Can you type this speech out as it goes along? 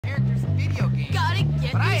video games. Gotta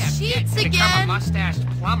get but I these have yet sheets to become a again. mustached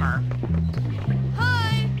plumber.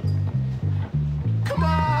 Hi. Come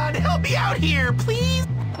on, help me out here, please.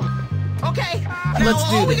 Okay, Let's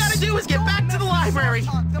do all we this. gotta do is get back to the library.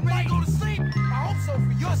 I'm ready to go to sleep. I hope so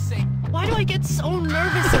for your sake. Why do I get so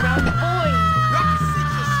nervous around the boys?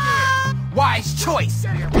 Wise choice.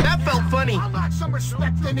 That felt funny. I'll knock some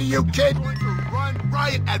respect into you, kid. Going to run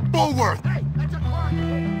riot at Bullworth. Hey, that's a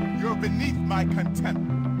crime. You're beneath my contempt.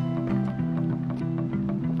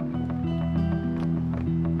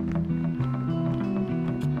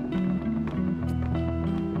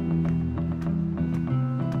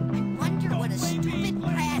 I wonder what a stupid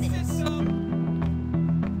brat is.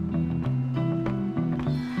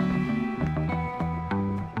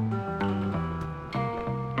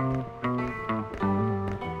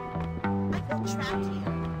 I feel trapped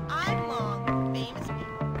here. I belong with famous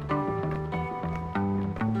people.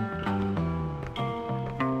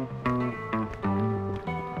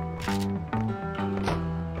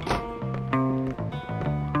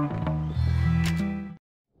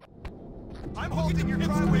 I'm holding your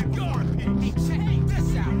driveway door, pig. Hey, check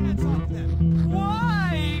this out. Hands off them.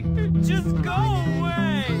 Why? Just go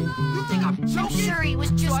away. You think I'm I'm joking? sure he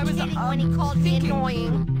was just kidding when he called me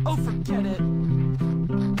annoying. Oh, forget it.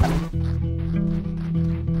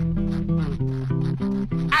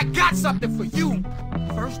 I got something for you.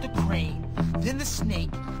 First the crane, then the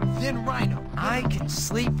snake, then rhino. I can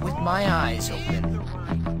sleep with my eyes open.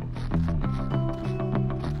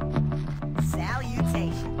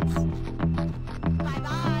 Salutations.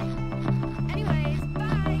 Bye-bye. Anyways,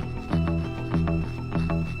 bye.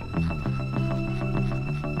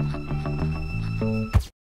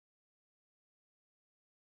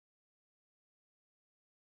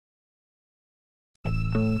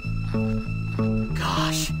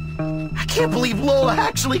 Gosh, I can't believe Lola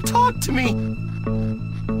actually talked to me.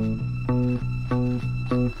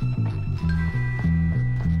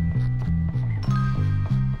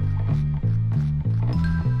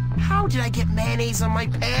 How did I get mayonnaise on my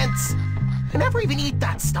pants? I never even eat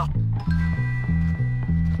that stuff.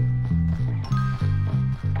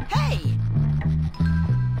 Hey!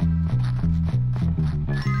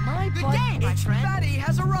 My Good butt day, my itch friend. fatty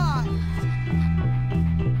has arrived.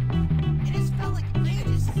 It has felt like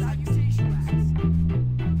ages since I've seen you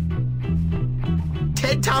last.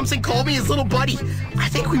 Ted Thompson called me his little buddy. I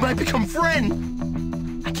think we might become friends.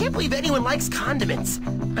 I can't believe anyone likes condiments.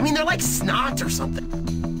 I mean, they're like snot or something.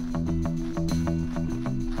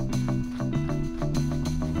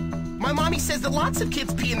 My mommy says that lots of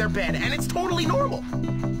kids pee in their bed, and it's totally normal.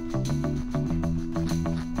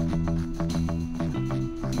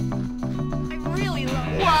 I really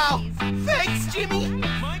love Wow! these. Thanks, Jimmy!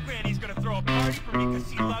 My granny's gonna throw a party for me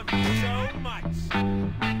because she loves you so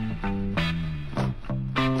much.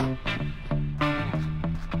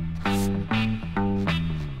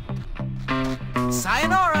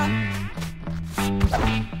 Sayonara.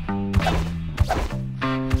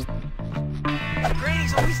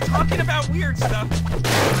 Granny's always talking about weird stuff.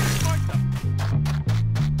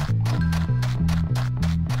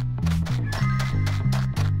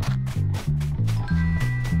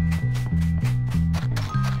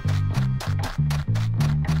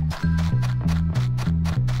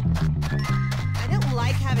 I don't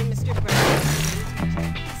like having Mr.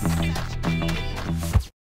 Brown. He's such a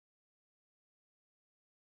idiot.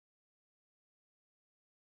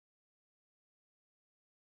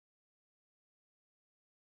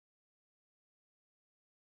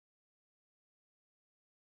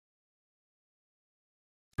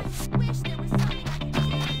 I wish there was something I could do.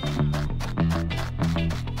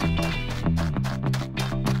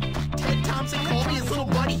 Ted Thompson called me his little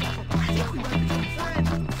buddy. I think we might become friends.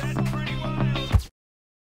 That's pretty wild.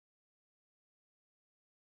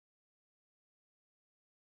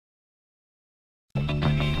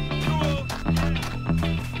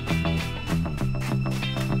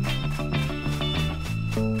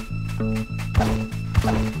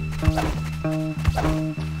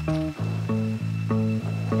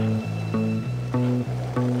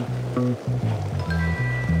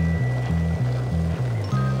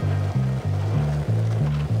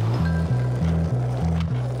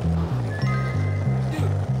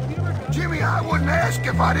 Jimmy, I wouldn't ask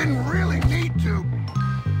if I didn't really need to.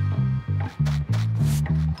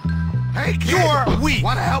 Hey, kid! You're weak.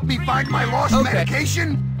 Want to help me find my lost Okay.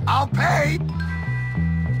 medication? I'll pay.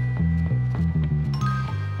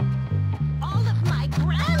 All of my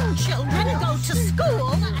grandchildren go to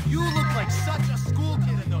school. You look like such a school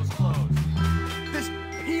kid in those clothes. This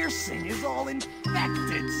piercing is all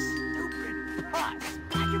infected. Stupid pus.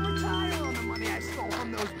 I can retire on the money I stole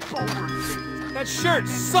from those Bullworth things. That shirt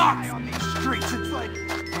sucks. On these streets. It's like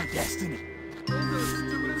my destiny. Those are the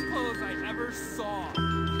stupidest clothes I ever saw.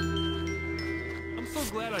 I'm so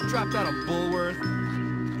glad I dropped out of Bullworth.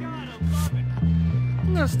 Gotta love it.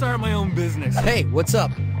 I'm gonna start my own business. Hey, what's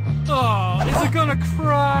up? Oh, is it gonna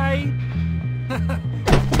cry?